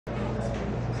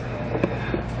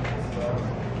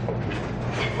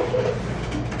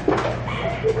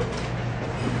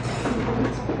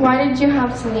Why did you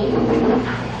have to leave?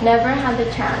 Never had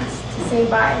the chance to say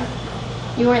bye.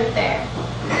 You weren't there.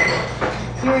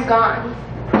 You were gone.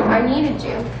 I needed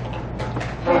you.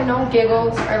 There were no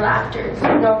giggles or laughters,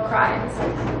 no cries.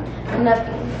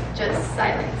 Nothing, just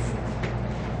silence.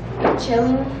 A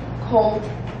chilling, cold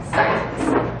silence.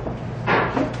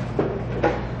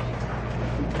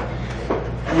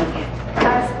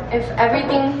 As if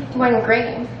everything went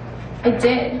great. It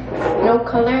did. No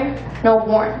color, no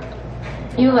warmth.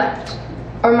 You left,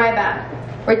 or my bad,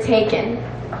 were taken.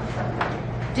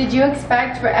 Did you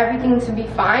expect for everything to be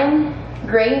fine,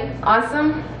 great,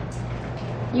 awesome?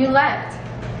 You left.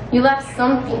 You left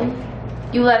something.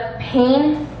 You left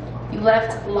pain. You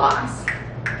left loss.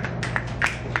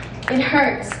 It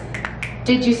hurts.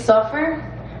 Did you suffer?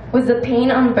 Was the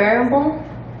pain unbearable?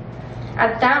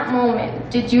 At that moment,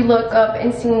 did you look up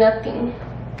and see nothing?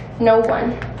 No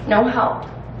one, no help.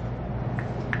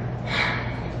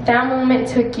 That moment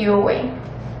took you away.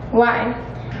 Why?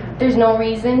 There's no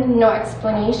reason, no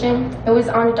explanation. It was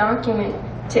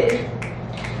undocumented.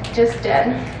 Just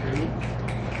dead.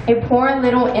 A poor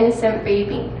little innocent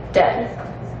baby, dead.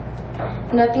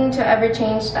 Nothing to ever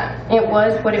change that. It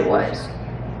was what it was.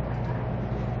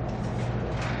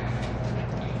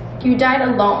 You died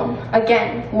alone.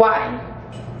 Again. Why?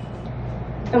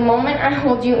 The moment I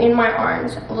hold you in my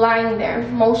arms, lying there,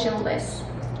 motionless.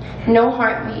 No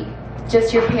heartbeat.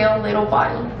 Just your pale little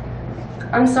body.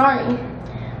 I'm sorry.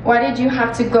 Why did you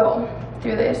have to go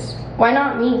through this? Why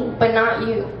not me, but not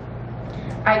you?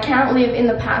 I can't live in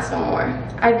the past no more.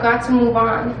 I've got to move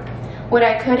on. What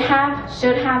I could have,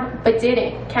 should have, but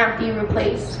didn't, can't be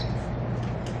replaced.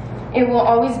 It will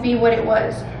always be what it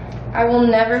was. I will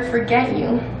never forget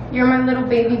you. You're my little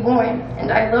baby boy,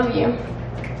 and I love you.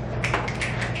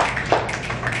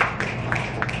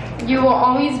 You will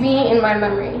always be in my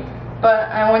memory. But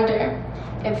I wonder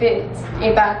if it's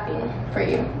a bad thing for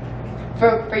you.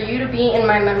 For you to be in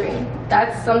my memory.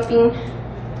 That's something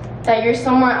that you're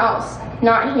somewhere else,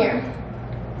 not here,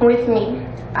 with me.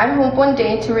 I hope one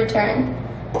day to return,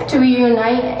 to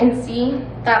reunite and see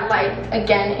that light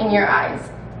again in your eyes.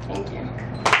 Thank you.